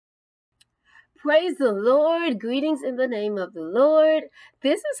Praise the Lord. Greetings in the name of the Lord.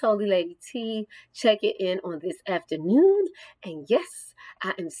 This is Holy Lady T checking in on this afternoon. And yes,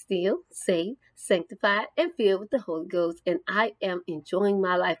 I am still saved, sanctified, and filled with the Holy Ghost. And I am enjoying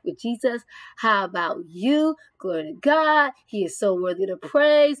my life with Jesus. How about you? Glory to God. He is so worthy to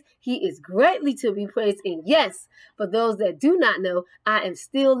praise. He is greatly to be praised. And yes, for those that do not know, I am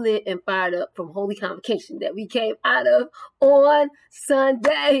still lit and fired up from Holy Convocation that we came out of on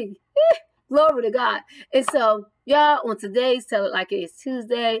Sunday. Glory to God. And so, y'all, on today's Tell It Like It Is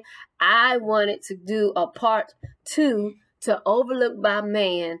Tuesday, I wanted to do a part 2 to Overlooked by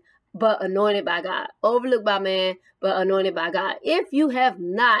Man, but Anointed by God. Overlooked by Man, but Anointed by God. If you have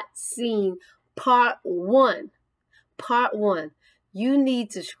not seen part 1, you need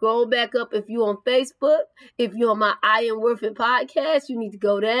to scroll back up. If you're on Facebook, if you're on my I Am Worth It podcast, you need to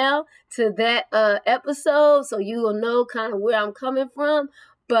go down to that episode so you will know kind of where I'm coming from.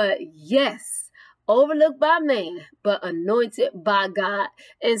 But yes, overlooked by man, but anointed by God.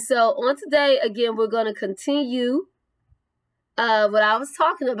 And so on today, again, we're going to continue what I was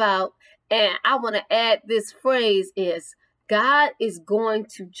talking about. And I want to add this phrase is, God is going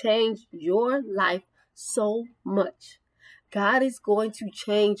to change your life so much. God is going to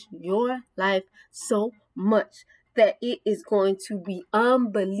change your life so much that it is going to be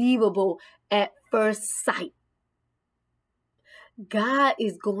unbelievable at first sight. God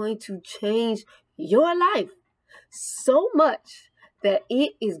is going to change your life so much that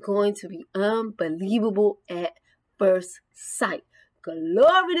it is going to be unbelievable at first sight.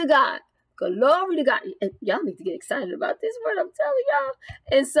 Glory to God. Glory to God. And y'all need to get excited about this word, I'm telling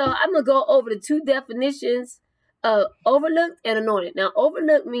y'all. And so I'm going to go over the two definitions of overlooked and anointed. Now,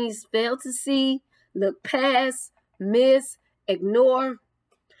 overlooked means fail to see, look past, miss, ignore.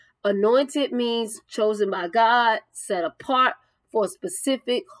 Anointed means chosen by God, set apart for a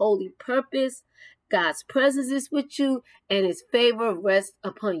specific holy purpose. God's presence is with you and his favor rests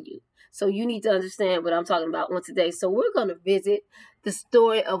upon you. So you need to understand what I'm talking about on today. So we're going to visit the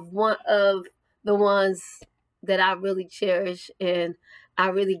story of one of the ones that I really cherish and I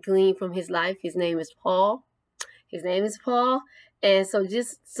really glean from his life. His name is Paul. And so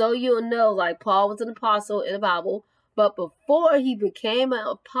just so you'll know, like Paul was an apostle in the Bible, but before he became an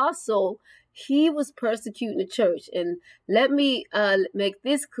apostle, he was persecuting the church. And let me make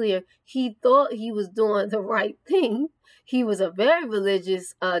this clear. He thought he was doing the right thing. He was a very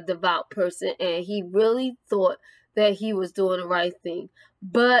religious, devout person, and he really thought that he was doing the right thing.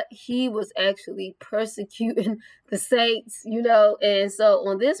 But he was actually persecuting the saints, And so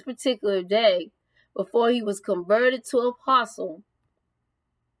on this particular day, before he was converted to apostle,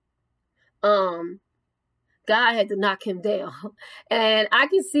 God had to knock him down. And I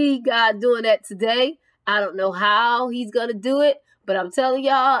can see God doing that today. I don't know how he's going to do it, but I'm telling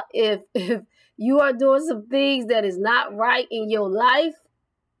y'all, if you are doing some things that is not right in your life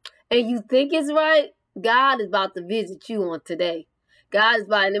and you think it's right, God is about to visit you on today.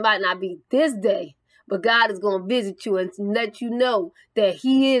 And it might not be this day, but God is going to visit you and let you know that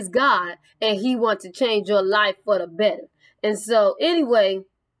he is God and he wants to change your life for the better. And so anyway,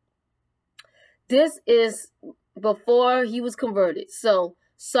 this is before he was converted. So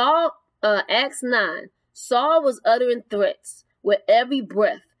Saul, Acts 9, Saul was uttering threats with every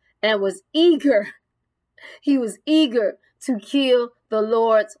breath and was eager. He was eager to kill the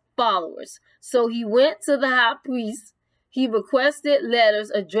Lord's followers. So he went to the high priest. He requested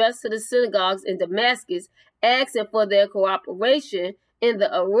letters addressed to the synagogues in Damascus, asking for their cooperation in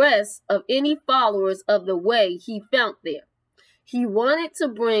the arrest of any followers of the way he found there. He wanted to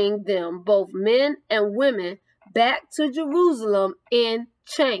bring them, both men and women, back to Jerusalem in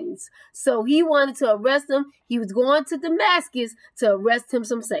chains. So he wanted to arrest them. He was going to Damascus to arrest him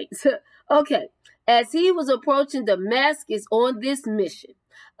some saints. Okay. As he was approaching Damascus on this mission,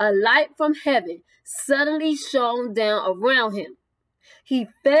 a light from heaven suddenly shone down around him. He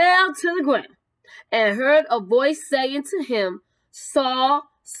fell to the ground and heard a voice saying to him, Saul,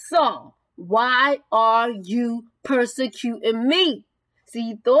 Saul, why are you persecuting me? See,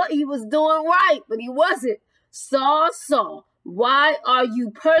 he thought he was doing right, but he wasn't. Saul, Saul, why are you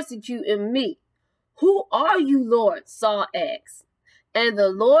persecuting me? Who are you, Lord? Saul asked. And the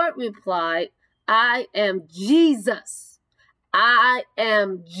Lord replied, I am Jesus. I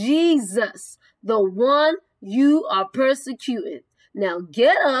am Jesus, the one you are persecuting. Now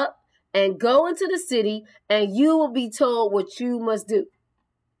get up and go into the city, and you will be told what you must do.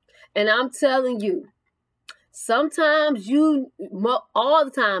 And I'm telling you, sometimes all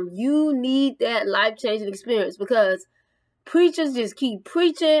the time, you need that life-changing experience because preachers just keep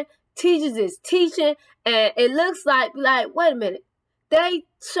preaching, teachers is teaching, and it looks like, wait a minute, They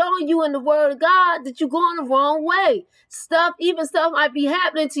showing you in the word of God that you're going the wrong way. Stuff might be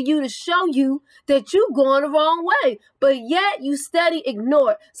happening to you to show you that you're going the wrong way, but yet you steady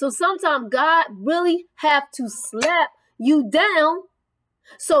ignore it. So sometimes God really have to slap you down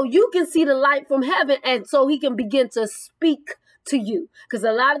so you can see the light from heaven, and so he can begin to speak to you. Because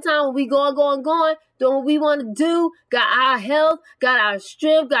a lot of times when we going, doing what we want to do, got our health, got our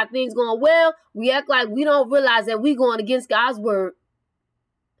strength, got things going well, we act like we don't realize that we going against God's word.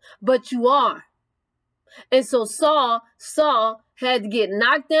 But you are. And so Saul had to get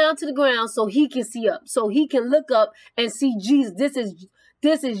knocked down to the ground so he can see up, so he can look up and see Jesus.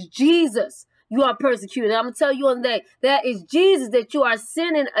 This is Jesus you are persecuted. I'm going to tell you on that is Jesus that you are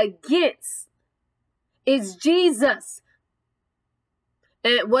sinning against. It's Jesus.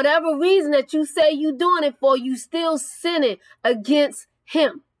 And whatever reason that you say you doing it for, you still sinning against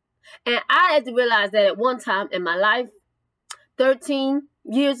him. And I had to realize that at one time in my life, 13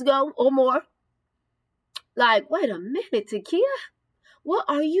 years ago or more, like, wait a minute, Takia, what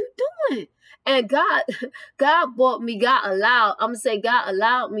are you doing? And God brought me, God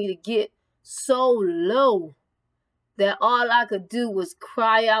allowed me to get so low that all I could do was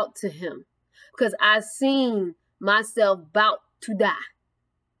cry out to him, because I seen myself about to die.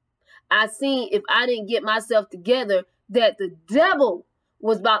 I seen if I didn't get myself together that the devil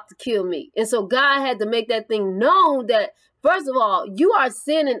was about to kill me. And so God had to make that thing known that, first of all, you are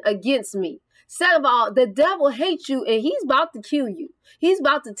sinning against me. Second of all, the devil hates you and he's about to kill you. He's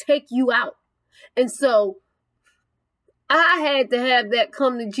about to take you out. And so I had to have that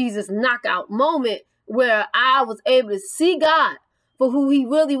come to Jesus knockout moment where I was able to see God for who he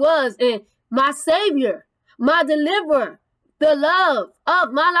really was, and my Savior, my deliverer, the love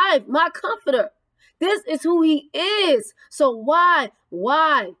of my life, my comforter. This is who he is. So why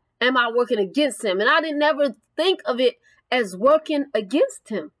am I working against him? And I didn't never think of it as working against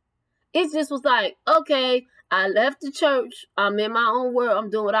him. It just was like, okay, I left the church. I'm in my own world. I'm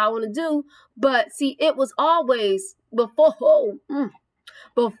doing what I want to do. But see, it was always before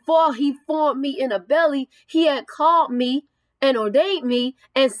he formed me in a belly, he had called me and ordained me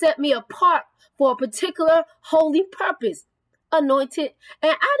and set me apart for a particular holy purpose, anointed.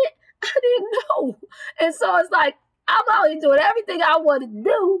 And I didn't know. And so it's like, I'm always doing everything I want to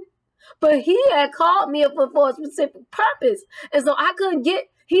do, but he had called me for a specific purpose. And so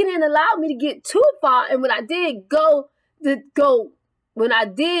he didn't allow me to get too far. And when I did when I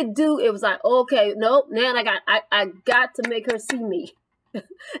did do, it was like, okay, nope, now I got to make her see me.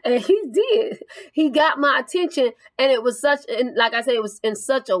 And he did. He got my attention, and it was like I said, it was in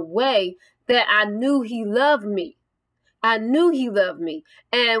such a way that I knew he loved me. I knew he loved me.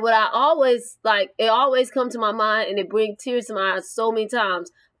 And what I always it always comes to my mind, and it brings tears to my eyes so many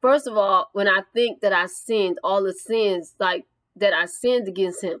times. First of all, when I think that I sinned, all the sins that I sinned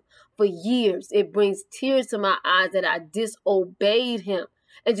against him for years, it brings tears to my eyes that I disobeyed him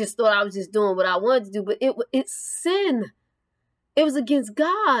and just thought I was just doing what I wanted to do. But it's sin. It was against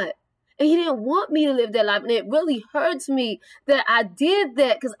God. And he didn't want me to live that life. And it really hurts me that I did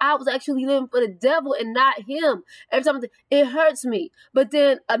that, because I was actually living for the devil and not him. Every time it hurts me. But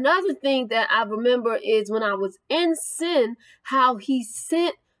then another thing that I remember is when I was in sin, how he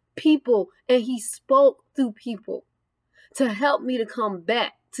sent people and he spoke through people to help me to come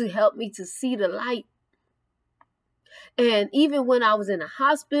back, to help me to see the light. And even when I was in a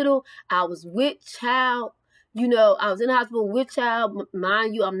hospital, I was with child. I was in the hospital with child.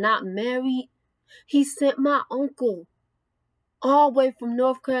 Mind you, I'm not married. He sent my uncle all the way from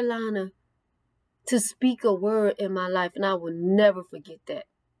North Carolina to speak a word in my life, and I will never forget that.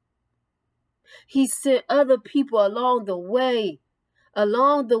 He sent other people along the way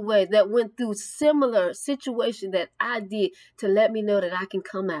that went through similar situation that I did to let me know that I can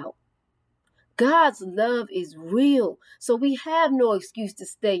come out. God's love is real. So we have no excuse to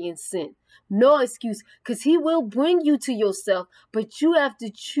stay in sin. No excuse, because he will bring you to yourself, but you have to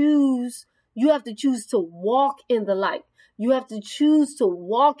choose. You have to choose to walk in the light. You have to choose to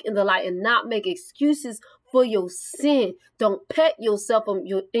walk in the light and not make excuses for your sin. Don't pet yourself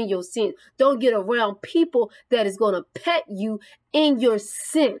in your sin. Don't get around people that is going to pet you in your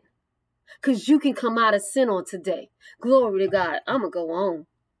sin, because you can come out of sin on today. Glory to God. I'm going to go on.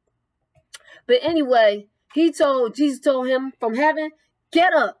 But anyway, Jesus told him from heaven,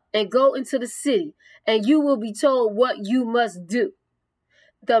 get up and go into the city, and you will be told what you must do.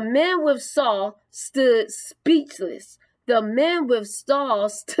 The men with Saul stood speechless. But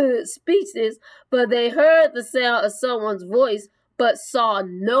they heard the sound of someone's voice, but saw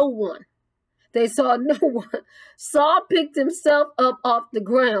no one. They saw no one. Saul picked himself up off the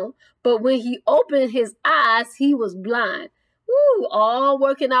ground, but when he opened his eyes, he was blind. Woo, all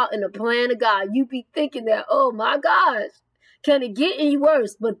working out in the plan of God. You be thinking that, oh my gosh, can it get any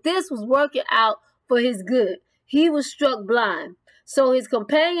worse? But this was working out for his good. He was struck blind. So his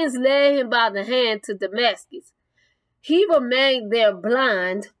companions led him by the hand to Damascus. He remained there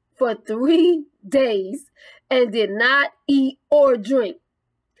blind for 3 days and did not eat or drink.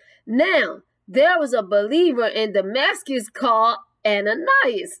 Now, there was a believer in Damascus called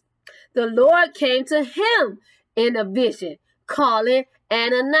Ananias. The Lord came to him in a vision, calling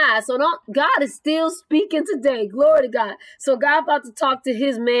Ananias. So God is still speaking today. Glory to God. So God about to talk to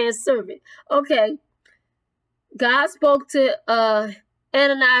his manservant. Okay. God spoke to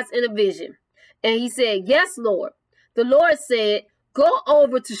Ananias in a vision. And he said, yes, Lord. The Lord said, go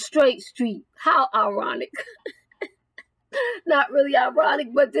over to Straight Street. How ironic. Not really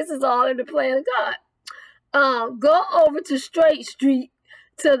ironic, but this is all in the plan of God. Go over to Straight Street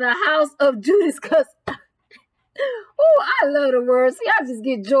to the house of Judas, because oh, I love the word. See, I just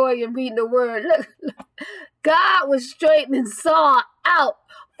get joy in reading the word. Look, God was straightening Saul out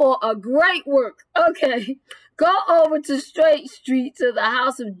for a great work. Okay, go over to Straight Street to the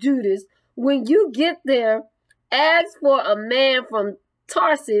house of Judas. When you get there, ask for a man from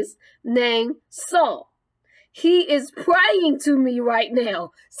Tarsus named Saul. He is praying to me right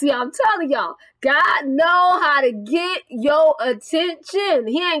now. See, I'm telling y'all, God know how to get your attention.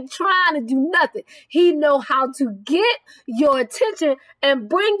 He ain't trying to do nothing. He know how to get your attention and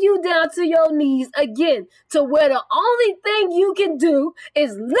bring you down to your knees again, to where the only thing you can do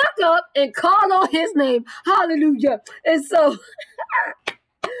is look up and call on his name. Hallelujah. And so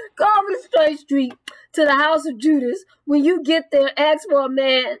go over the Straight Street to the house of Judas. When you get there, ask for a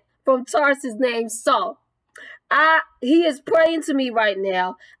man from Tarsus named Saul. He is praying to me right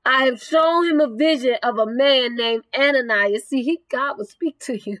now. I have shown him a vision of a man named Ananias. See, God will speak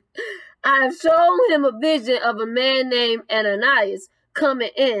to you. I have shown him a vision of a man named Ananias coming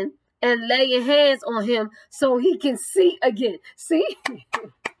in and laying hands on him so he can see again. See?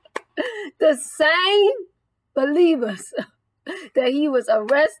 The same believers that he was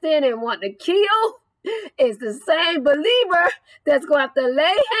arresting and wanting to kill is the same believer that's going to have to lay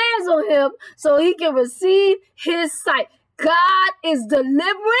hands on him so he can receive his sight. God is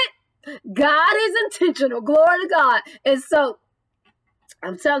deliberate. God is intentional. Glory to God. And so,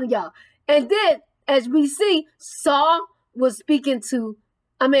 I'm telling y'all. And then, as we see, God was speaking to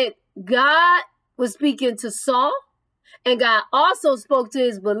Saul. And God also spoke to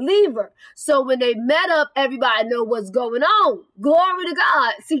his believer. So when they met up, everybody know what's going on. Glory to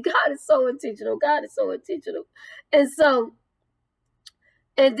God. See, God is so intentional. God is so intentional. And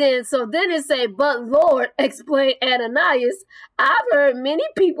then it say, but Lord, explained Ananias, I've heard many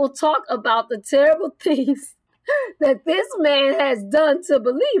people talk about the terrible things that this man has done to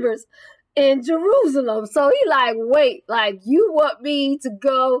believers in Jerusalem. So he like, wait, like you want me to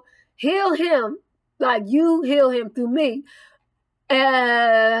go heal him? Like you heal him through me,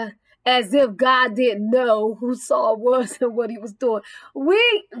 as if God didn't know who Saul was and what he was doing.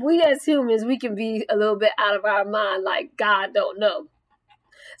 We as humans, we can be a little bit out of our mind, like God don't know.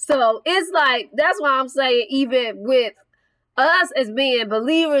 So it's like, that's why I'm saying, even with us as being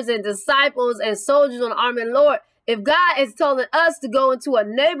believers and disciples and soldiers on the army of the Lord, if God is telling us to go into a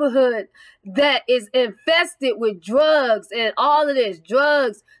neighborhood that is infested with drugs and all of this,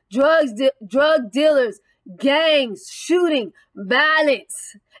 drug dealers, gangs, shooting,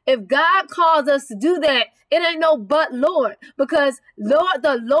 violence. If God calls us to do that, it ain't no but Lord, because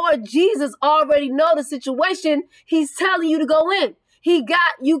the Lord Jesus already know the situation. He's telling you to go in. He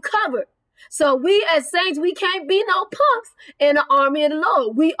got you covered. So we as saints, we can't be no punks in the army of the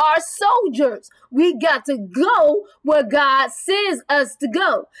Lord. We are soldiers. We got to go where God sends us to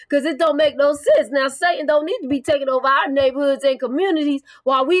go, because it don't make no sense. Now, Satan don't need to be taking over our neighborhoods and communities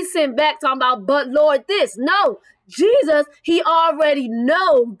while we sit back talking about, but Lord this. No, Jesus, he already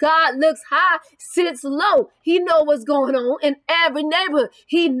know. God looks high, sits low. He know what's going on in every neighborhood.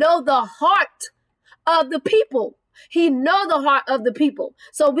 He know the heart of the people. He know the heart of the people.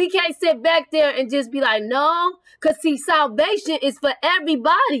 So we can't sit back there and just be like, no, because see, salvation is for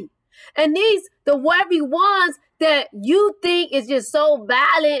everybody. And the very ones that you think is just so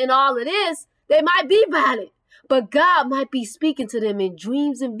violent and all of this, they might be violent, but God might be speaking to them in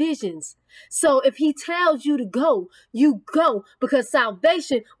dreams and visions. So if he tells you to go, you go, because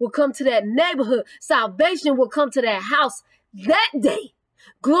salvation will come to that neighborhood. Salvation will come to that house that day.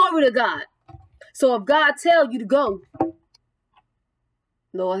 Glory to God. So if God tells you to go,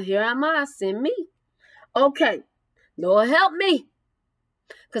 Lord, here am I, send me. Okay, Lord, help me.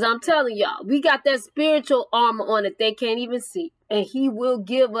 Because I'm telling y'all, we got that spiritual armor on that they can't even see. And he will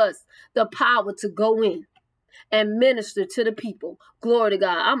give us the power to go in. and minister to the people. Glory to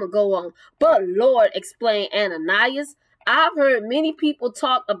God. I'm going to go on. But Lord, explained Ananias, I've heard many people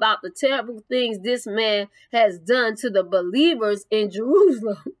talk about the terrible things this man has done to the believers in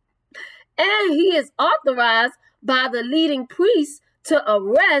Jerusalem. And he is authorized by the leading priests to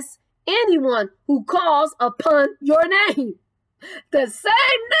arrest anyone who calls upon your name. The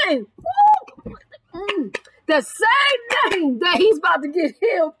same name. The same name that he's about to get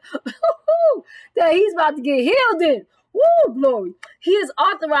healed. That he's about to get healed in. Woo, glory. He is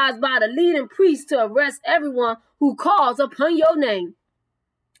authorized by the leading priest to arrest everyone who calls upon your name.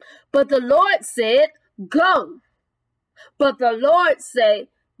 But the Lord said, go. But the Lord said,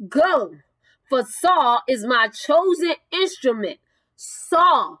 go. For Saul is my chosen instrument.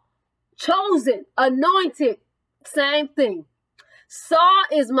 Saul, chosen, anointed, same thing. Saul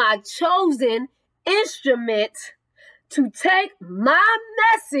is my chosen instrument to take my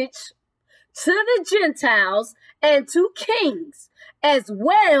message to the Gentiles and to kings, as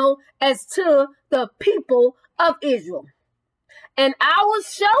well as to the people of Israel. And I will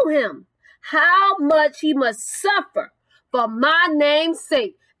show him how much he must suffer for my name's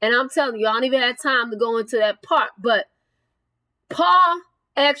sake. And I'm telling you, I don't even have time to go into that part, but Paul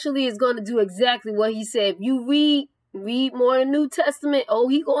actually is going to do exactly what he said. If you read more in the New Testament,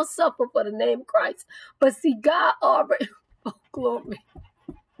 he going to suffer for the name of Christ. But see, God already, glory.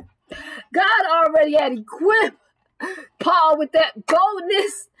 God already had equipped Paul with that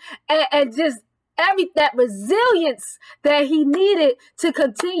boldness and just that resilience that he needed to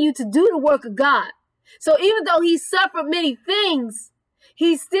continue to do the work of God. So even though he suffered many things,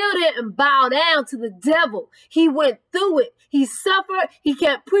 he still didn't bow down to the devil. He went through it. He suffered. He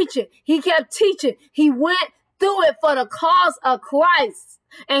kept preaching. He kept teaching. He went through it for the cause of Christ.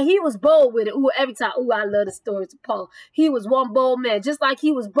 And he was bold with it. Every time. I love the stories of Paul. He was one bold man. Just like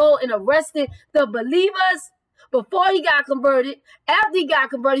he was bold in arresting the believers before he got converted. After he got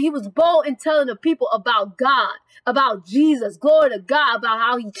converted, he was bold in telling the people about God, about Jesus. Glory to God, about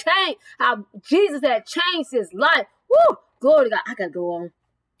how he changed, how Jesus had changed his life. Woo! Glory to God. I got to go on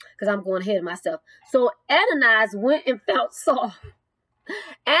because I'm going ahead of myself. So Ananias went and found Saul.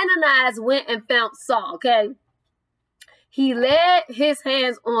 Ananias went and found Saul, okay? He laid his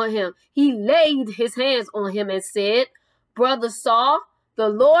hands on him. He laid his hands on him and said, Brother Saul, the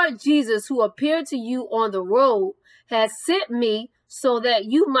Lord Jesus, who appeared to you on the road, has sent me so that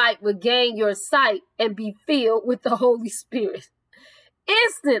you might regain your sight and be filled with the Holy Spirit.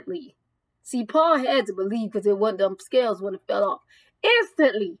 Instantly, see, Paul had to believe because it wasn't them scales when it fell off.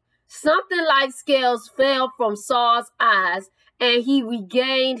 Instantly, something like scales fell from Saul's eyes and he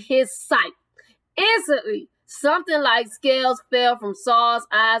regained his sight. Instantly, something like scales fell from Saul's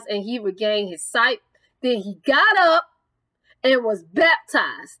eyes and he regained his sight. Then he got up and was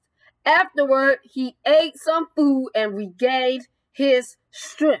baptized. Afterward, he ate some food and regained his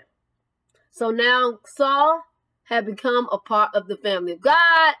strength. So now Saul had become a part of the family of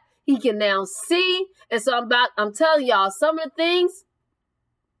God. He can now see. And so I'm telling y'all some of the things.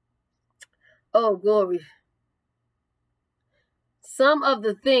 Oh, glory. Some of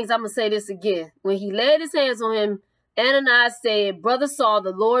the things, I'm going to say this again. When he laid his hands on him, Ananias said, Brother Saul,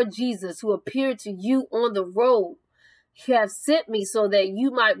 the Lord Jesus, who appeared to you on the road, have sent me so that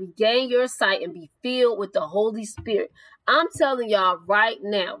you might regain your sight and be filled with the Holy Spirit. I'm telling y'all right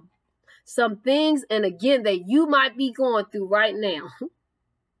now, some things, and again, that you might be going through right now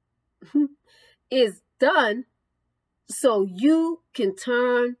is done so you can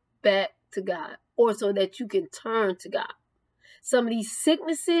turn back to God, or so that you can turn to God. Some of these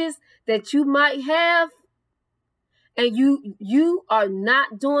sicknesses that you might have, and you are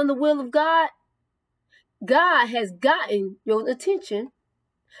not doing the will of God, God has gotten your attention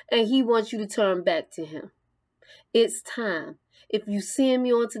and he wants you to turn back to him. It's time. If you see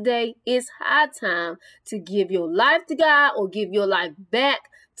me on today, it's high time to give your life to God or give your life back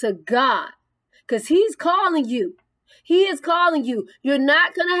to God. Because he's calling you. He is calling you. You're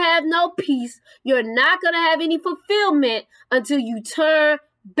not going to have no peace. You're not going to have any fulfillment until you turn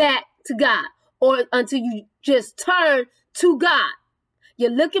back to God, or until you just turn to God. You're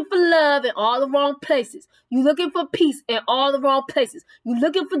looking for love in all the wrong places. You're looking for peace in all the wrong places. You're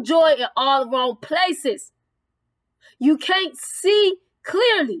looking for joy in all the wrong places. You can't see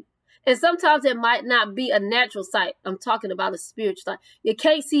clearly. And sometimes it might not be a natural sight. I'm talking about a spiritual sight. You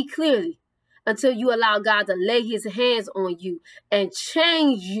can't see clearly until you allow God to lay his hands on you and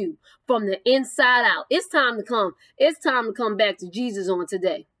change you from the inside out. It's time to come. It's time to come back to Jesus on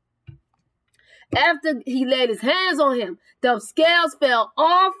today. After he laid his hands on him, the scales fell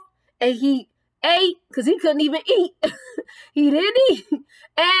off and he ate because he couldn't even eat. He didn't eat.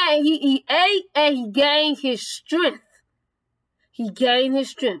 And he ate and he gained his strength. He gained his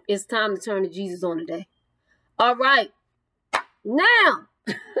strength. It's time to turn to Jesus on today. All right. Now,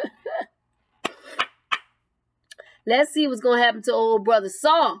 let's see what's going to happen to old brother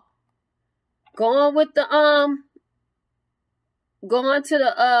Saul. Going to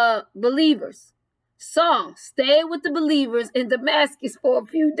the believers. Saul stayed with the believers in Damascus for a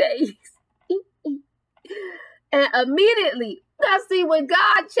few days. And immediately, now see, when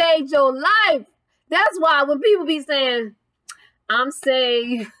God changed your life, that's why when people be saying, I'm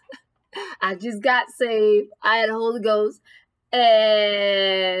saved, I just got saved, I had the Holy Ghost,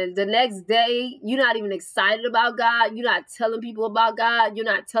 and the next day, you're not even excited about God, you're not telling people about God, you're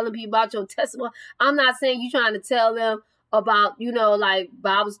not telling people about your testimony. I'm not saying you're trying to tell them about, like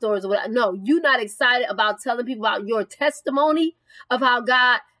Bible stories or whatever. No, you're not excited about telling people about your testimony of how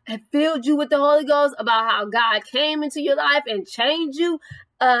God had filled you with the Holy Ghost, about how God came into your life and changed you.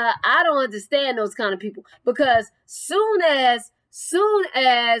 I don't understand those kind of people, because soon as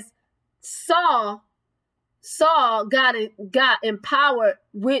Saul got empowered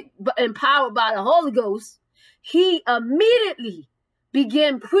by the Holy Ghost, he immediately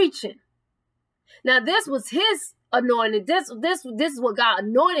began preaching. Now this was his anointing. This is what God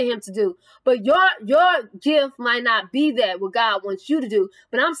anointed him to do. But your gift might not be that what God wants you to do.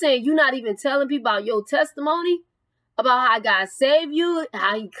 But I'm saying you're not even telling people about your testimony, about how God saved you,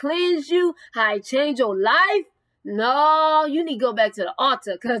 how he cleansed you, how he changed your life. No, you need to go back to the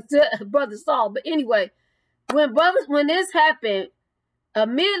altar, because brother Saul. But anyway, when this happened,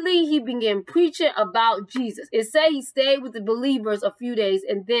 immediately he began preaching about Jesus. It said he stayed with the believers a few days,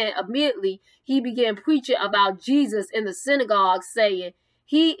 and then immediately he began preaching about Jesus in the synagogue, saying,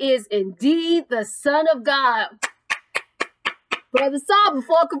 he is indeed the Son of God. Brother Saul,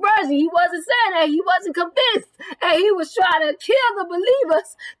 before conversion, he wasn't saying that. He wasn't convinced. And he was trying to kill the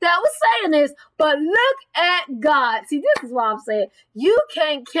believers that was saying this. But look at God. See, this is what I'm saying. You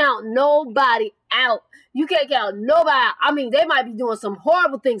can't count nobody out. You can't count nobody out. I mean, they might be doing some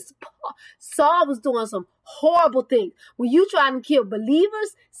horrible things. Saul was doing some horrible things. When you trying to kill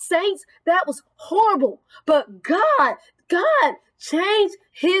believers, saints, that was horrible. But God changed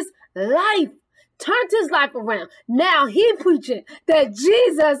his life. Turned his life around. Now he preaching that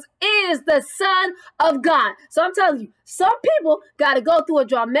Jesus is the Son of God. So I'm telling you, some people got to go through a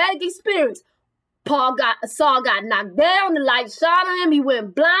dramatic experience. Saul got knocked down, the light shot on him, he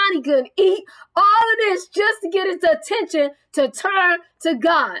went blind, he couldn't eat. All of this just to get his attention to turn to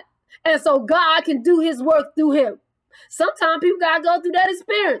God. And so God can do his work through him. Sometimes people gotta go through that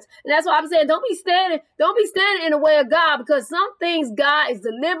experience. And that's why I'm saying don't be standing in the way of God, because some things God is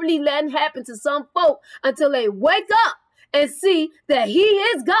deliberately letting happen to some folk until they wake up and see that he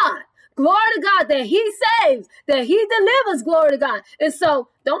is God. Glory to God, that he saves, that he delivers, glory to God. And so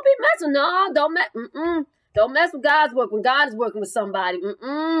don't be messing, don't mess with God's work when God is working with somebody.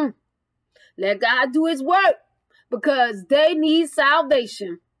 Let God do his work, because they need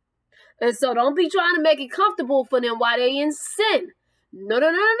salvation. And so don't be trying to make it comfortable for them while they in sin. No.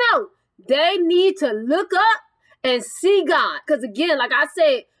 They need to look up and see God. Because again, like I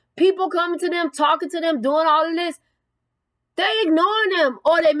said, people coming to them, talking to them, doing all of this, they ignoring them,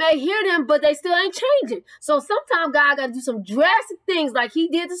 or they may hear them, but they still ain't changing. So sometimes God got to do some drastic things like he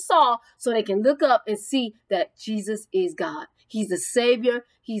did to Saul, so they can look up and see that Jesus is God. He's a savior.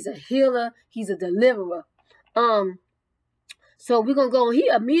 He's a healer. He's a deliverer. So we're going to go on. He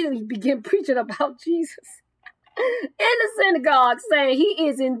immediately began preaching about Jesus in the synagogue, saying he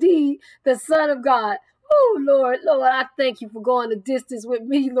is indeed the Son of God. Oh, Lord, I thank you for going the distance with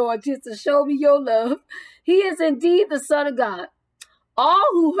me, Lord, just to show me your love. He is indeed the Son of God. All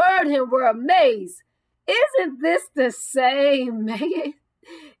who heard him were amazed. Isn't this the same man?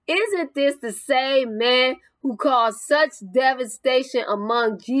 Isn't this the same man who caused such devastation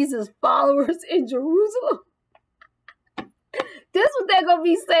among Jesus' followers in Jerusalem? This is what they're going to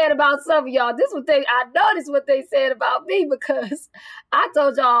be saying about some of y'all. I noticed what they said about me, because I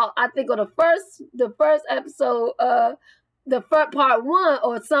told y'all, I think on the first episode, the first part one,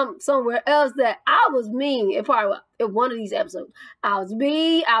 or somewhere else, that I was mean. In one of these episodes, I was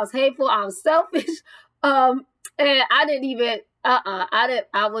mean, I was hateful, I was selfish, and I didn't even,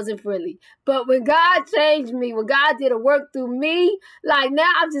 I wasn't friendly. But when God changed me, when God did a work through me, like now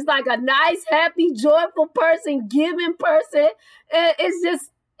I'm just like a nice, happy, joyful person, giving person. And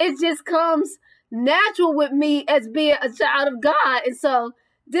it just comes natural with me as being a child of God. And so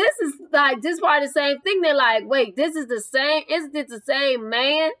this is like, this part of the same thing. They're like, wait, isn't it the same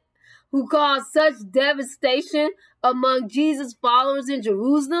man who caused such devastation among Jesus' followers in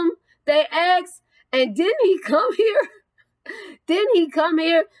Jerusalem? They asked, and didn't he come here? Didn't he come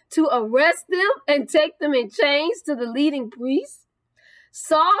here to arrest them and take them in chains to the leading priests?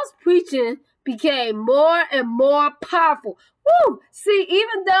 Saul's preaching became more and more powerful. Woo! See,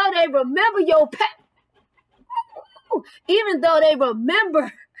 even though they remember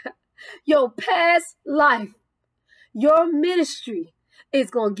your past life, your ministry is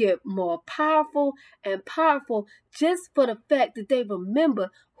going to get more powerful and powerful just for the fact that they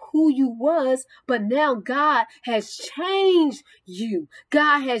remember who you was, but now God has changed you.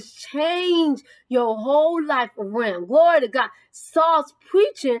 God has changed your whole life around. Glory to God. Saul's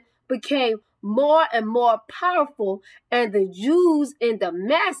preaching became more and more powerful, and the Jews in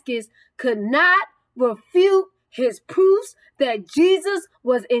Damascus could not refute his proofs that Jesus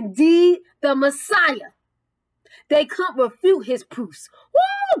was indeed the Messiah. They couldn't refute his proofs.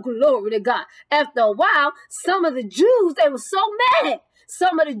 Woo! Glory to God. After a while, some of the Jews, they were so mad.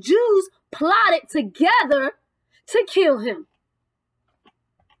 Some of the Jews plotted together to kill him.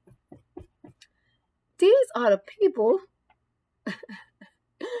 These are the people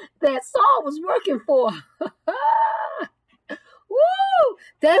that Saul was working for. Woo!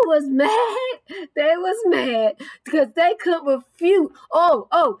 They was mad. They was mad because they couldn't refute.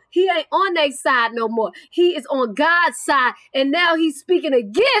 Oh, he ain't on their side no more. He is on God's side. And now he's speaking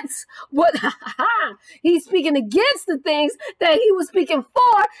against he's speaking against the things that he was speaking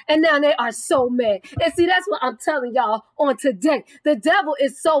for. And now they are so mad. And see, that's what I'm telling y'all on today. The devil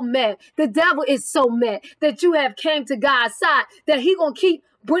is so mad. The devil is so mad that you have came to God's side that he gonna keep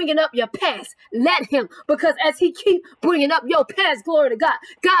bringing up your past. Let him, because as he keep bringing up your past, glory to God,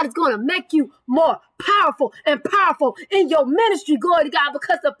 God is going to make you more powerful and powerful in your ministry, glory to God,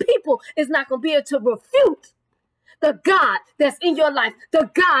 because the people is not going to be able to refute the God that's in your life, the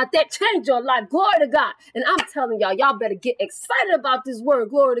God that changed your life, glory to God. And I'm telling y'all better get excited about this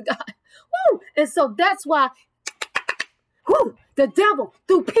word, glory to God. Woo! And so that's why the devil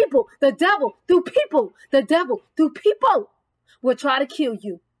through people will try to kill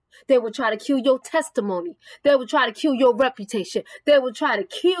you. They will try to kill your testimony. They will try to kill your reputation. They will try to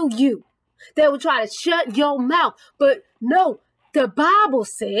kill you. They will try to shut your mouth. But no, the Bible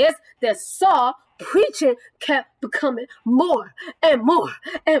says that Saul preaching kept becoming more and more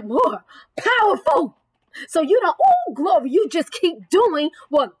and more powerful. So you don't, glory, you just keep doing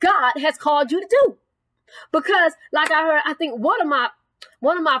what God has called you to do. Because like I heard, I think one of my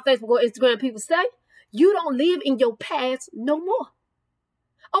Facebook or Instagram people say, you don't live in your past no more.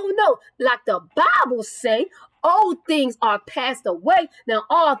 Oh no, like the Bible say, old things are passed away. Now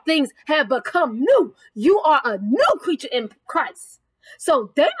all things have become new. You are a new creature in Christ.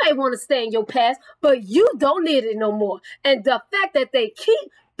 So they may want to stay in your past, but you don't live it no more. And the fact that they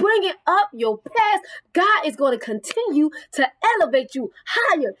keep bringing up your past, God is going to continue to elevate you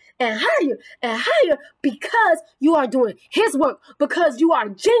higher and higher and higher because you are doing his work, because you are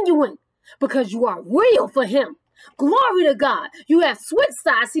genuine, because you are real for him. Glory to God. You have switched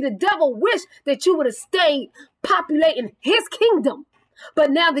sides. See, the devil wished that you would have stayed populating his kingdom.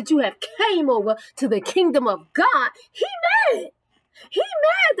 But now that you have came over to the kingdom of God, he mad. He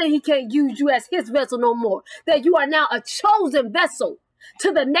mad that he can't use you as his vessel no more. That you are now a chosen vessel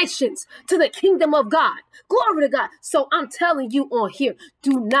to the nations, to the kingdom of God. Glory to God. So I'm telling you on here,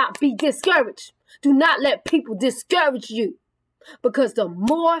 do not be discouraged. Do not let people discourage you. Because the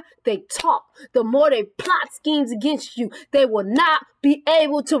more they talk, the more they plot schemes against you, they will not be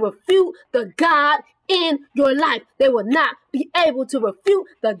able to refute the God in your life. They will not be able to refute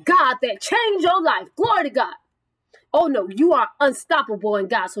the God that changed your life. Glory to God. Oh no, you are unstoppable in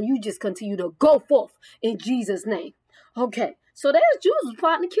God. So you just continue to go forth in Jesus' name. Okay, so there's Jews was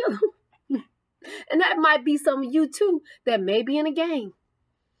plotting to kill him. And that might be some of you too that may be in a game.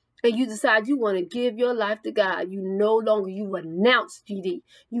 And you decide you want to give your life to God. You no longer, you renounce GD.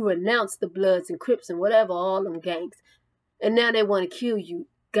 You renounce the Bloods and Crips and whatever, all them gangs. And now they want to kill you.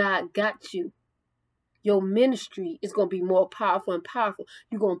 God got you. Your ministry is going to be more powerful and powerful.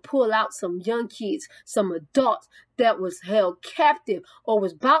 You're going to pull out some young kids, some adults that was held captive or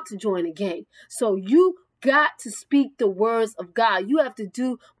was about to join a gang. So you got to speak the words of God. You have to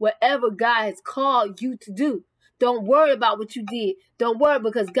do whatever God has called you to do. Don't worry about what you did. Don't worry,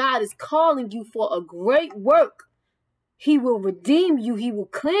 because God is calling you for a great work. He will redeem you. He will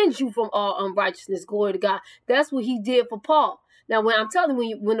cleanse you from all unrighteousness. Glory to God. That's what he did for Paul. Now, when I'm telling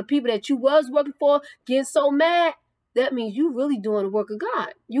you, when the people that you was working for get so mad, that means you really doing the work of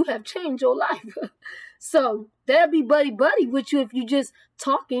God. You have changed your life. So they'll be buddy with you if you just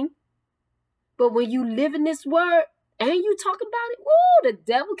talking. But when you live in this word and you talking about it, woo, the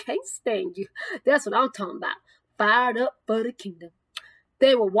devil can't stand you. That's what I'm talking about. Fired up for the kingdom.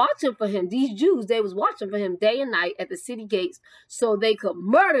 They were watching for him. These Jews, they was watching for him day and night at the city gates so they could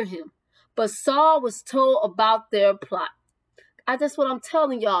murder him. But Saul was told about their plot. That's what I'm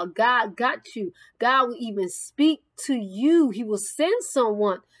telling y'all. God got you. God will even speak to you. He will send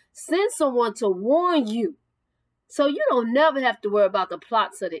someone to warn you. So you don't never have to worry about the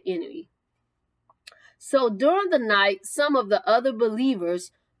plots of the enemy. So during the night, some of the other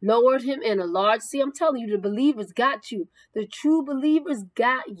believers lowered him in a large sea. I'm telling you, the believers got you. The true believers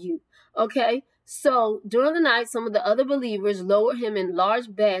got you. Okay? So during the night, some of the other believers lowered him in a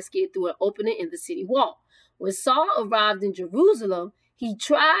large basket through an opening in the city wall. When Saul arrived in Jerusalem, he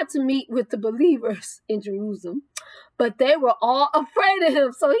tried to meet with the believers in Jerusalem, but they were all afraid of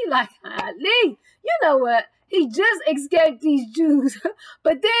him. So he like, Lee, you know what? He just escaped these Jews.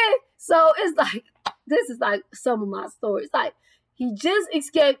 But then, so it's like, this is like some of my stories. Like, he just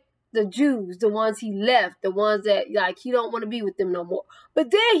escaped the Jews, the ones he left, the ones that, like, he don't want to be with them no more. But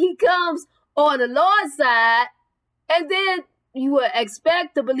then he comes on the Lord's side, and then you would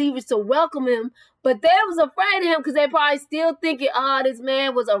expect the believers to welcome him, but they was afraid of him because they probably still thinking, this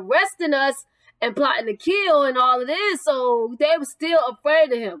man was arresting us and plotting to kill and all of this, so they were still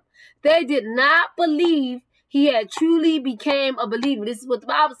afraid of him. They did not believe he had truly became a believer. This is what the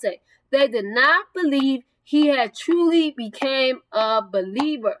Bible says. They did not believe he had truly became a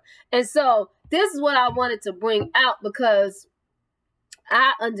believer. And so this is what I wanted to bring out, because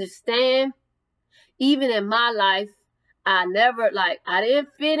I understand, even in my life, I didn't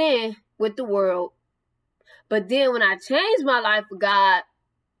fit in with the world. But then when I changed my life for God,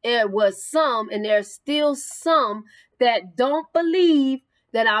 there was some, and there's still some, that don't believe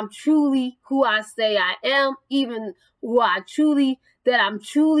that I'm truly who I say I am, even that I'm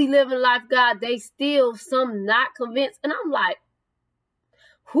truly living life, God. They still, some not convinced. And I'm like,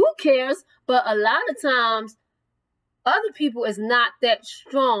 who cares? But a lot of times, other people is not that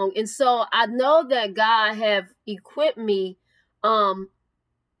strong. And so I know that God have equipped me and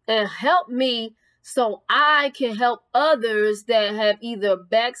helped me so I can help others that have either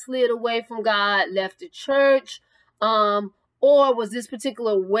backslid away from God, left the church, or was this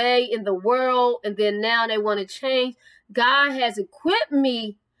particular way in the world, and then now they want to change. God has equipped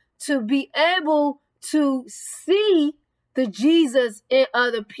me to be able to see the Jesus in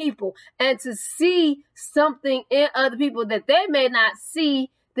other people, and to see something in other people that they may not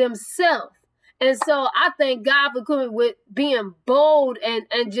see themselves. And so I thank God for coming with being bold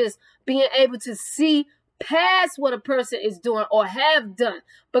and just being able to see past what a person is doing or have done.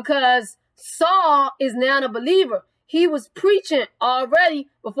 Because Saul is now a believer. He was preaching already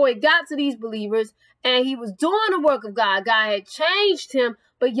before he got to these believers, and he was doing the work of God. God had changed him,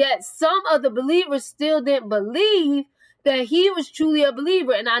 but yet some of the believers still didn't believe that he was truly a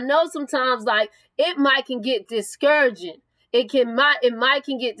believer. And I know sometimes, like, it might can get discouraging. It might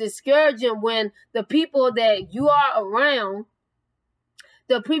can get discouraging when the people that you are around,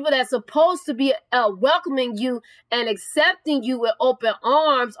 the people that's supposed to be welcoming you and accepting you with open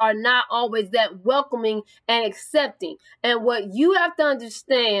arms, are not always that welcoming and accepting. And what you have to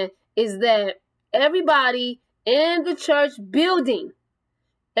understand is that everybody in the church building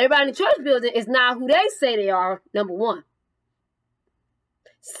is not who they say they are, number one.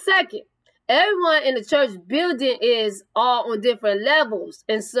 Second, everyone in the church building is all on different levels.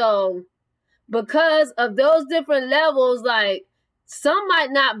 And so because of those different levels, like, some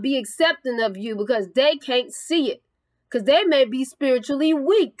might not be accepting of you because they can't see it, because they may be spiritually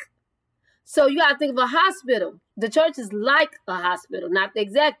weak. So you got to think of a hospital. The church is like a hospital, not the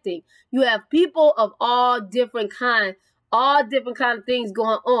exact thing. You have people of all different kind of things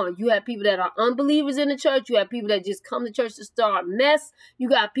going on. You have people that are unbelievers in the church. You have people that just come to church to start mess. You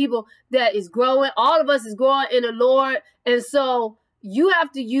got people that is growing. All of us is growing in the Lord. And so you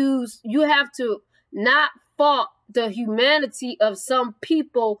have to not fault the humanity of some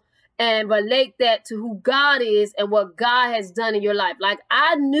people and relate that to who God is and what God has done in your life. Like,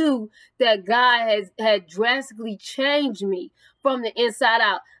 I knew that God had drastically changed me from the inside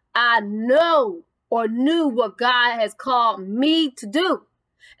out. I knew what God has called me to do.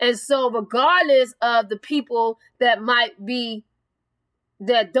 And so regardless of the people that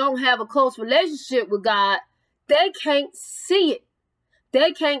don't have a close relationship with God, they can't see it.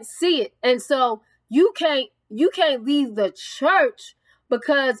 They can't see it. And so you can't leave the church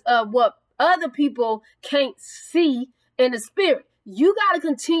because of what other people can't see in the spirit. You got to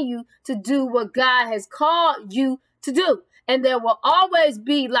continue to do what God has called you to do. And there will always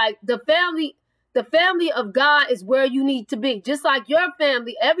be, like, the family of God is where you need to be. Just like your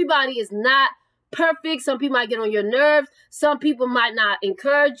family, everybody is not perfect. Some people might get on your nerves. Some people might not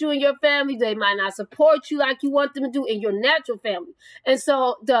encourage you in your family. They might not support you like you want them to do in your natural family. And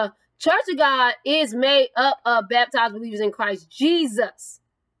so the Church of God is made up of baptized believers in Christ Jesus.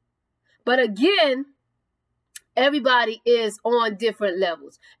 But again, everybody is on different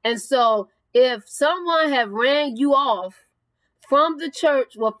levels. And so if someone have ran you off from the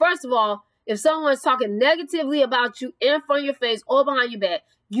church, well, first of all, if someone's talking negatively about you in front of your face or behind your back,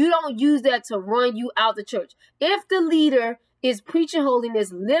 you don't use that to run you out the church. If the leader is preaching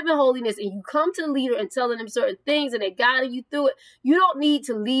holiness, living holiness, and you come to the leader and telling them certain things and they're guiding you through it, you don't need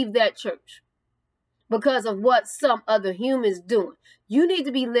to leave that church because of what some other humans doing. You need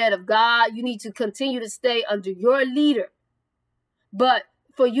to be led of God. You need to continue to stay under your leader. But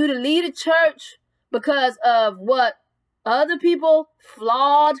for you to lead a church because of what other people,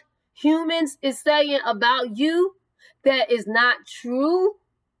 flawed humans, is saying about you that is not true,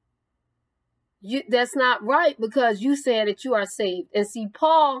 that's not right, because you said that you are saved. And see,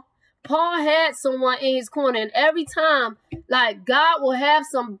 Paul had someone in his corner, and every time, like, God will have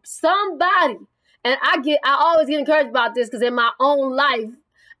somebody. And I always get encouraged about this because in my own life,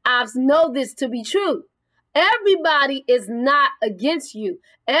 I know this to be true. Everybody is not against you.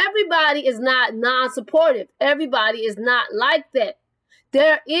 Everybody is not non-supportive. Everybody is not like that.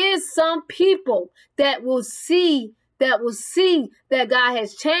 There is some people that will see that God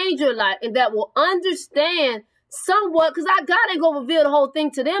has changed your life and that will understand somewhat, because God ain't going to reveal the whole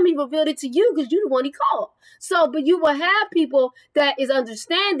thing to them. He revealed it to you because you're the one he called. So, but you will have people that is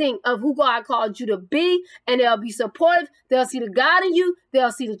understanding of who God called you to be, and they'll be supportive. They'll see the God in you.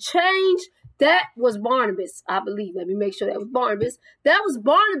 They'll see the change. That was Barnabas, I believe. Let me make sure that was Barnabas. That was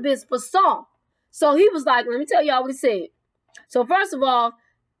Barnabas for Saul. So he was like, let me tell y'all what he said. So first of all,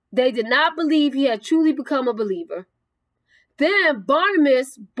 they did not believe he had truly become a believer. Then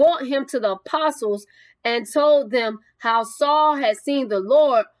Barnabas brought him to the apostles and told them how Saul had seen the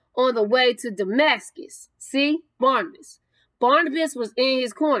Lord on the way to Damascus. See, Barnabas. Barnabas was in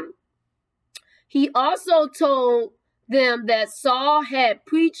his corner. He also told them that Saul had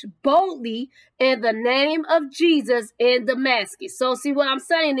preached boldly in the name of Jesus in Damascus. So see, what I'm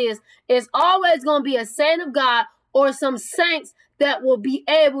saying is, it's always going to be a saint of God or some saints that will be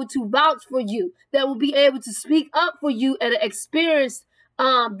able to vouch for you, that will be able to speak up for you and the experience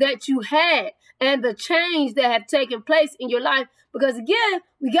that you had and the change that have taken place in your life. Because again,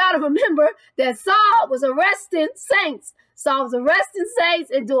 we got to remember that Saul was arresting saints. Saul was arresting saints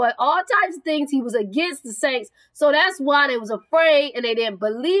and doing all types of things. He was against the saints. So that's why they was afraid and they didn't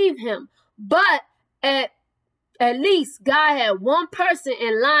believe him. But at least God had one person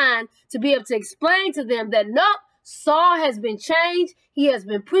in line to be able to explain to them that, nope, Saul has been changed. He has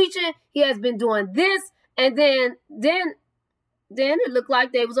been preaching. He has been doing this. And then it looked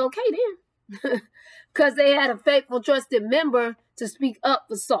like they was okay then. Because they had a faithful, trusted member to speak up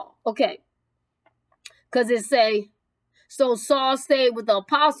for Saul. Okay. Because it say, so Saul stayed with the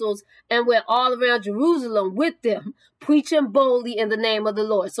apostles and went all around Jerusalem with them, preaching boldly in the name of the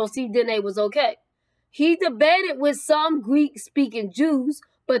Lord. So see, then they was okay. He debated with some Greek-speaking Jews,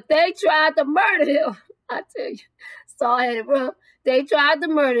 but they tried to murder him. I tell you, Saul had it rough. They tried to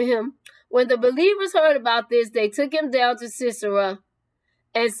murder him. When the believers heard about this, they took him down to Caesarea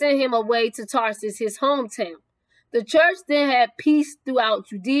and sent him away to Tarsus, his hometown. The church then had peace throughout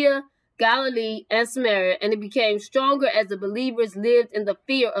Judea, Galilee, and Samaria, and it became stronger as the believers lived in the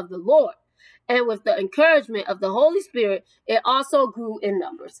fear of the Lord. And with the encouragement of the Holy Spirit, it also grew in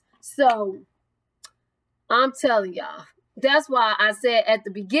numbers. So, I'm telling y'all, that's why I said at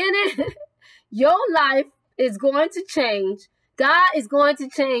the beginning, your life is going to change. God is going to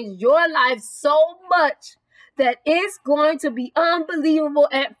change your life so much that it's going to be unbelievable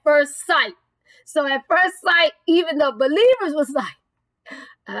at first sight. So at first sight, even the believers was like,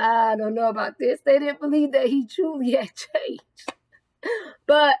 I don't know about this. They didn't believe that he truly had changed.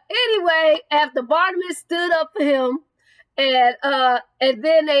 But anyway, after Barnabas stood up for him, and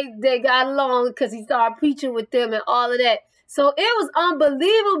then they got along because he started preaching with them and all of that. So it was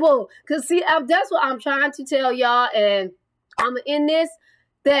unbelievable. Because see, that's what I'm trying to tell y'all, and I'm in this,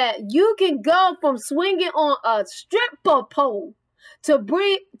 that you can go from swinging on a stripper pole to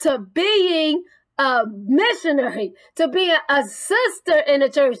being a missionary, to being a sister in the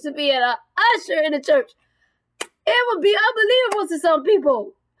church, to being an usher in the church. It would be unbelievable to some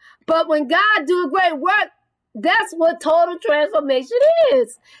people. But when God do a great work, that's what total transformation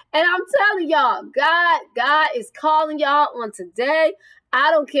is. And I'm telling y'all, God is calling y'all on today. I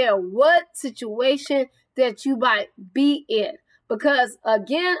don't care what situation that you might be in. Because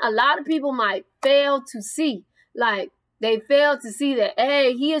again, a lot of people might fail to see, like, They fail to see that,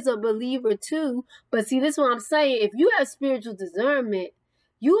 hey, he is a believer too. But see, this is what I'm saying. If you have spiritual discernment,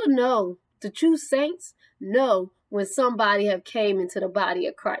 you will know, the true saints know when somebody have came into the body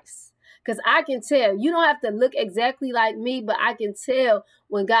of Christ. Because I can tell. You don't have to look exactly like me, but I can tell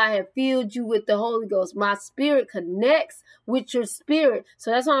when God has filled you with the Holy Ghost. My spirit connects with your spirit.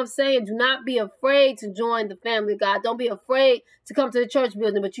 So that's what I'm saying. Do not be afraid to join the family of God. Don't be afraid to come to the church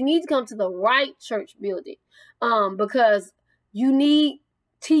building, but you need to come to the right church building, because you need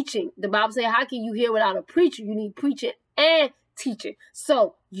teaching. The Bible says, how can you hear without a preacher? You need preaching and teaching.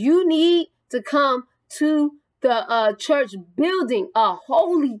 So you need to come to the church building, a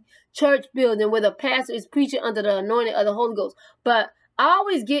holy church building where the pastor is preaching under the anointing of the Holy Ghost. But I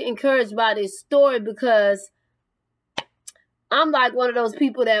always get encouraged by this story because I'm like one of those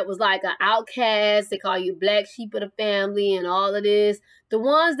people that was like an outcast. They call you black sheep of the family and all of this. The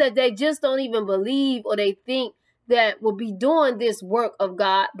ones that they just don't even believe or they think that will be doing this work of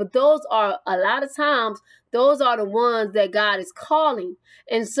God. But those are, a lot of times, those are the ones that God is calling.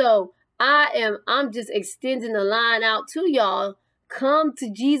 And so I'm just extending the line out to y'all. Come to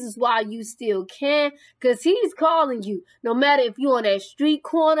Jesus while you still can, because he's calling you. No matter if you're on that street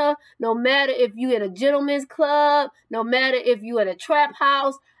corner, no matter if you're in a gentleman's club, no matter if you're in a trap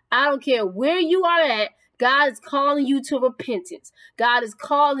house, I don't care where you are at, God is calling you to repentance. God is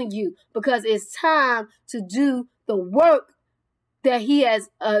calling you because it's time to do the work that he has,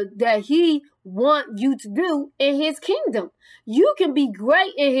 that he want you to do in his kingdom. You can be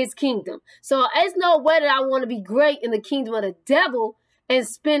great in his kingdom. So there's no way that I want to be great in the kingdom of the devil and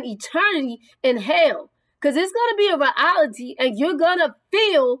spend eternity in hell. Because it's going to be a reality and you're going to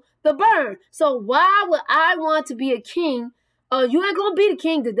feel the burn. So why would I want to be a king? You ain't going to be the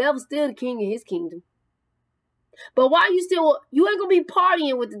king. The devil's still the king in his kingdom. But why you ain't going to be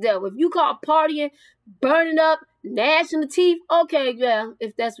partying with the devil. If you call partying, burning up, gnashing the teeth, okay, yeah,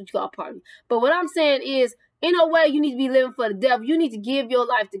 if that's what you call partying. But what I'm saying is, in no way you need to be living for the devil. You need to give your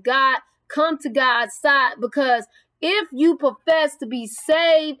life to God. Come to God's side, because if you profess to be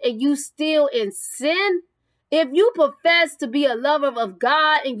saved and you still in sin, if you profess to be a lover of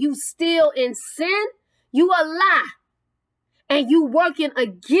God and you still in sin, you a lie. And you working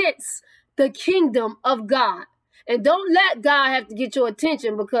against the kingdom of God. And don't let God have to get your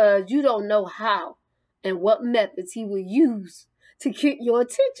attention because you don't know how and what methods he will use to get your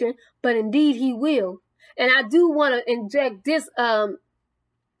attention, but indeed he will. And I do want to inject this. I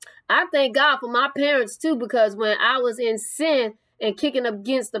thank God for my parents too, because when I was in sin and kicking up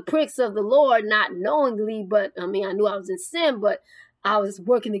against the pricks of the Lord, not knowingly, but I knew I was in sin, but I was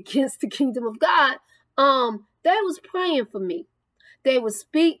working against the kingdom of God. They was praying for me. They would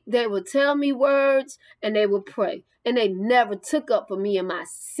speak, they would tell me words, and they would pray. And they never took up for me in my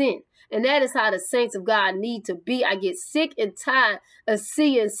sin. And that is how the saints of God need to be. I get sick and tired of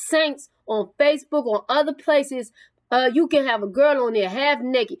seeing saints on Facebook, on other places. You can have a girl on there half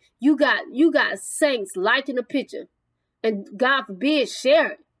naked. You got saints liking a picture. And God forbid,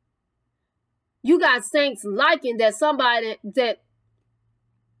 share it. You got saints liking that somebody that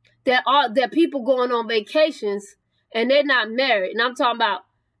people going on vacations and they're not married. And I'm talking about,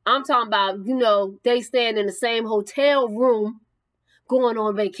 they stand in the same hotel room going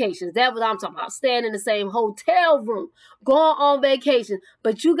on vacations. That's what I'm talking about. Staying in the same hotel room, going on vacation.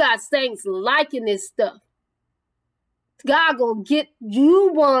 But you got saints liking this stuff. God gonna get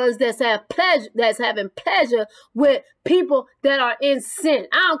you ones that's having pleasure with people that are in sin.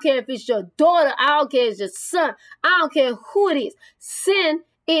 I don't care if it's your daughter. I don't care if it's your son. I don't care who it is. Sin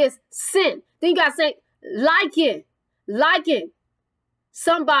is sin. Then you got saints liking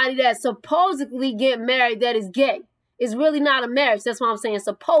somebody that supposedly get married that is gay. It's really not a marriage. That's what I'm saying,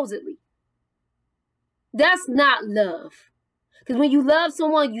 supposedly. That's not love. Because when you love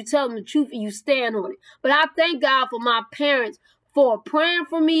someone, you tell them the truth and you stand on it. But I thank God for my parents for praying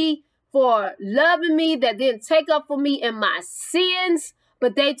for me, for loving me, that didn't take up for me in my sins,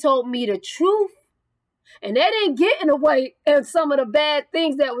 but they told me the truth. And they didn't get in the way of some of the bad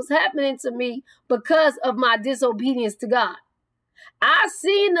things that was happening to me because of my disobedience to God. I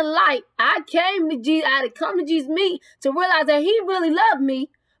seen the light. I came to Jesus. I had to come to Jesus to realize that he really loved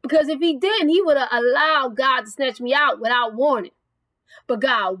me, because if he didn't, he would have allowed God to snatch me out without warning. But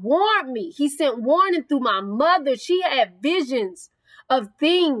God warned me. He sent warning through my mother. She had visions of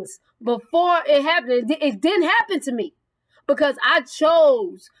things before it happened. It didn't happen to me because I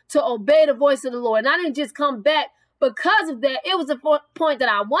chose to obey the voice of the Lord. And I didn't just come back because of that. It was a point that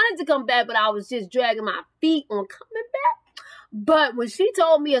I wanted to come back, but I was just dragging my feet on coming back. But when she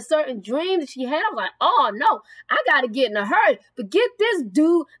told me a certain dream that she had, I was like, oh, no, I got to get in a hurry. Forget this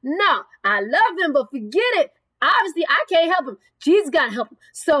dude. No, I love him, but forget it. Obviously, I can't help him. Jesus got to help him.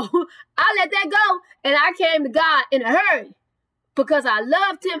 So I let that go, and I came to God in a hurry because I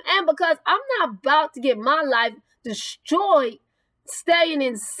loved him and because I'm not about to get my life destroyed staying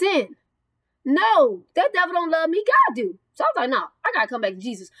in sin. No, that devil don't love me. God do. So I was like, no, I got to come back to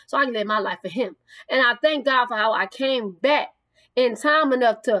Jesus so I can live my life for him. And I thank God for how I came back in time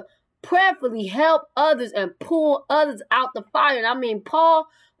enough to prayerfully help others and pull others out the fire. And I mean, Paul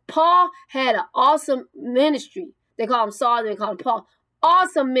had an awesome ministry. They call him Saul, they call him Paul.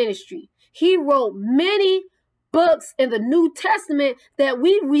 Awesome ministry. He wrote many books in the New Testament that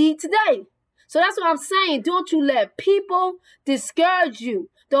we read today. So that's what I'm saying. Don't you let people discourage you.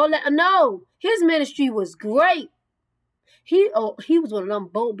 No, his ministry was great. He was one of them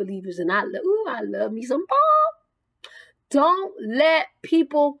bold believers, and I love me some Paul. Don't let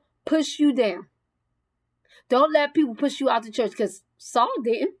people push you down. Don't let people push you out the church, because Saul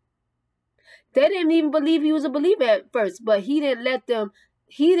didn't. They didn't even believe he was a believer at first, but he didn't let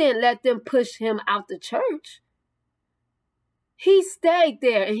them push him out the church. He stayed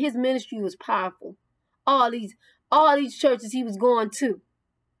there, and his ministry was powerful. All these churches he was going to.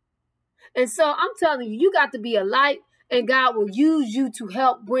 And so I'm telling you, you got to be a light, and God will use you to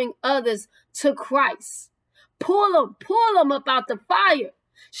help bring others to Christ. Pull them up out the fire.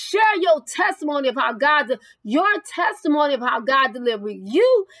 Share your testimony of how your testimony of how God delivered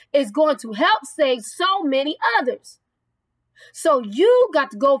you is going to help save so many others. So you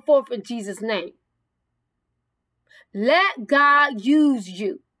got to go forth in Jesus' name. Let God use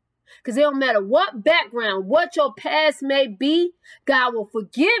you. Because it don't matter what background, what your past may be, God will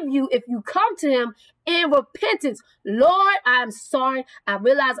forgive you if you come to him in repentance. Lord, I'm sorry. I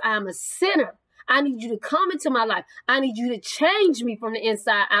realize I am a sinner. I need you to come into my life. I need you to change me from the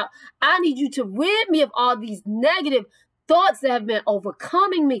inside out. I need you to rid me of all these negative thoughts that have been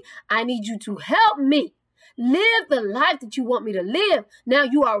overcoming me. I need you to help me live the life that you want me to live. Now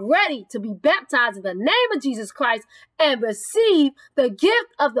you are ready to be baptized in the name of Jesus Christ and receive the gift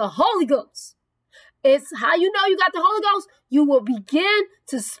of the Holy Ghost. It's how you know you got the Holy Ghost. You will begin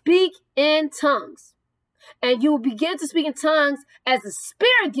to speak in tongues. And you will begin to speak in tongues as the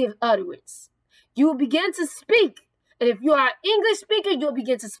Spirit gives utterance. You will begin to speak. And if you are an English speaker, you'll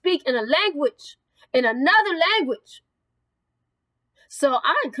begin to speak in another language. So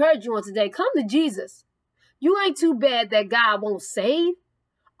I encourage you on today, come to Jesus. You ain't too bad that God won't save.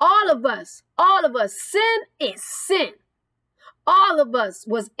 All of us, sin is sin. All of us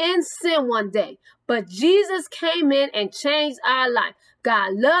was in sin one day, but Jesus came in and changed our life.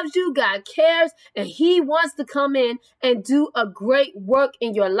 God loves you, God cares, and he wants to come in and do a great work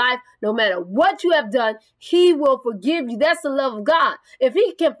in your life. No matter what you have done, he will forgive you. That's the love of God. If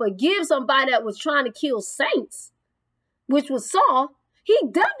he can forgive somebody that was trying to kill saints, which was Saul, he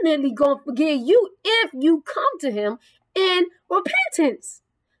definitely gonna forgive you if you come to him in repentance.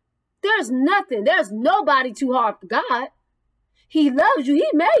 There's nobody too hard for God. He loves you. He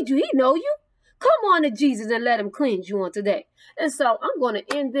made you. He know you. Come on to Jesus and let him cleanse you on today. And so I'm going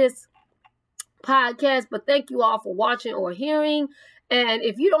to end this podcast, but thank you all for watching or hearing. And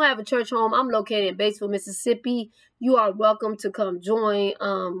if you don't have a church home, I'm located in Batesville, Mississippi. You are welcome to come join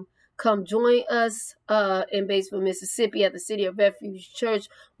us in Batesville, Mississippi at the City of Refuge Church,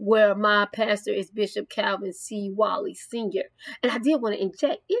 where my pastor is Bishop Calvin C. Wally Sr. And I did want to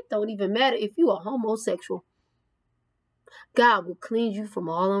inject, it don't even matter if you are homosexual. God will cleanse you from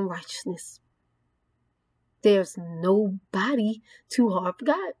all unrighteousness. There's nobody too hard for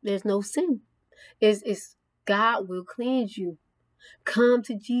God. There's no sin. It's God will cleanse you. Come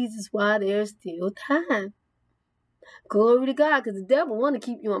to Jesus while there's still time. Glory to God, because the devil want to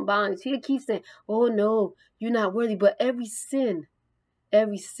keep you in bondage. He'll keep saying, oh no, you're not worthy. But every sin,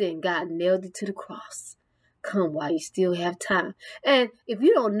 God nailed it to the cross. Come while you still have time. And if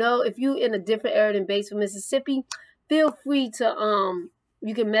you don't know, if you're in a different area than Batesville, Mississippi, feel free to,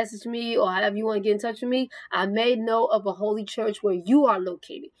 you can message me or however you want to get in touch with me. I may know of a holy church where you are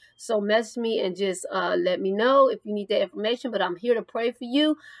located. So message me and just let me know if you need that information. But I'm here to pray for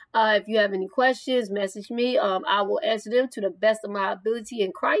you. If you have any questions, message me. I will answer them to the best of my ability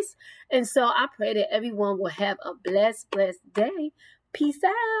in Christ. And so I pray that everyone will have a blessed day. Peace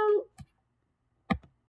out.